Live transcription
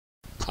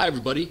Hi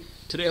everybody,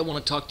 today I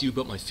want to talk to you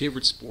about my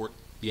favorite sport,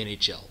 the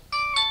NHL.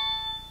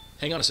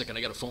 Hang on a second,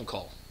 I got a phone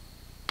call.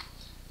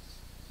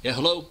 Yeah,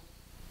 hello?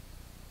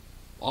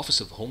 Office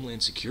of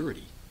Homeland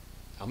Security.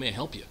 How may I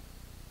help you?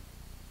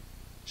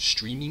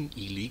 Streaming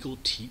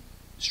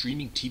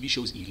TV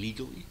shows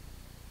illegally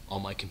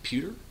on my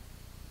computer?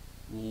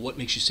 What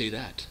makes you say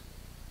that?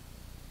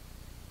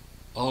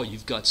 Oh,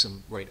 you've got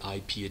some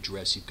IP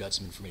address, you've got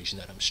some information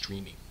that I'm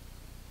streaming.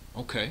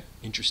 Okay,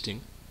 interesting.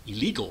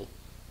 Illegal?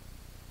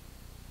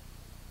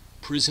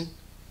 Prison?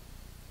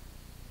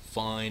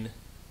 Fine?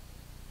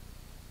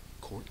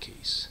 Court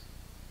case?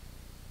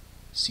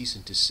 Cease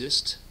and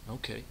desist?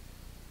 Okay.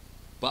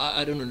 But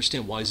I don't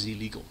understand, why is it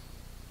illegal?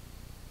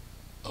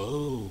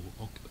 Oh,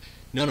 okay.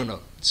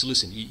 No. So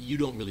listen, you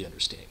don't really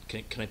understand.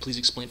 Can I please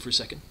explain for a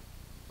second?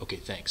 Okay,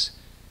 thanks.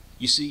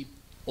 You see,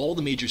 all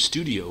the major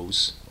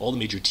studios, all the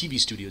major TV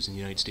studios in the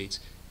United States,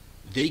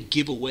 they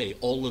give away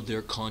all of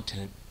their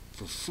content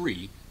for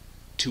free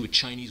to a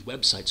Chinese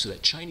website so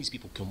that Chinese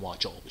people can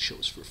watch all the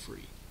shows for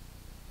free.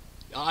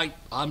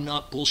 I'm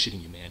not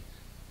bullshitting you, man.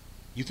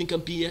 You think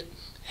I'm BS?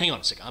 Hang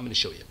on a second, I'm going to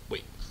show you.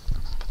 Wait.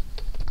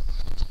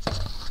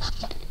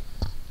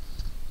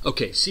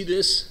 Okay, see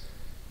this?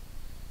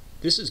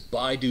 This is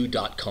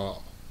Baidu.com,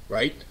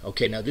 right?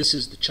 Okay, now this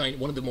is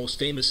one of the most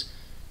famous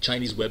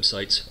Chinese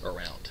websites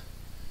around.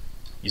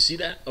 You see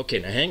that? Okay,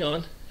 now hang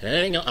on.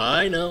 I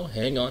know,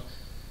 hang on.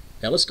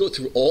 Now let's go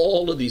through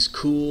all of these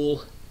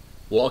cool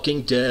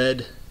Walking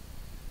Dead,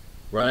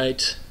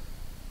 right?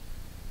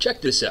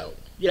 Check this out.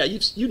 Yeah,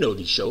 you know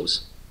these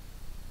shows.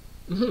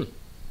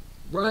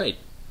 Right.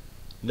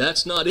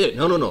 That's not it.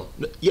 No.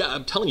 Yeah,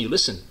 I'm telling you,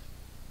 listen.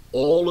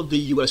 All of the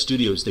US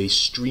studios, they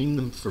stream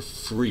them for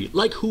free.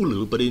 Like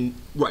Hulu, but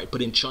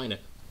in China.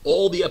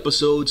 All the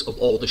episodes of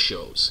all the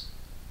shows.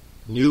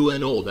 New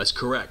and old, that's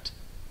correct.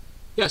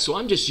 Yeah, so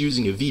I'm just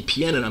using a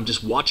VPN and I'm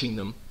just watching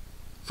them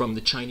from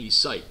the Chinese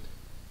site.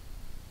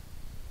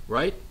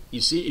 Right? You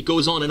see, it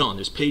goes on and on.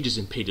 There's pages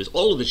and pages.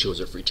 All of the shows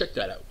are free. Check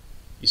that out.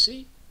 You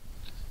see?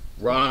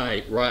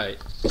 Right.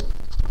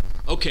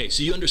 Okay,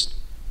 so you understand.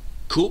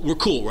 Cool? We're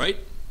cool, right?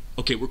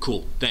 Okay, we're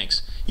cool.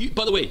 Thanks.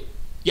 By the way,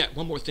 yeah,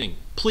 one more thing.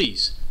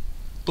 Please,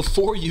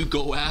 before you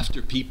go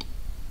after people,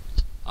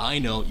 I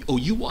know. Oh,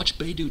 you watch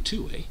Baidu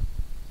too, eh?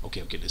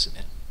 Okay, listen,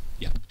 man.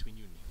 Yeah, between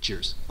you and me.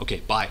 Cheers. Okay,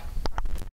 bye.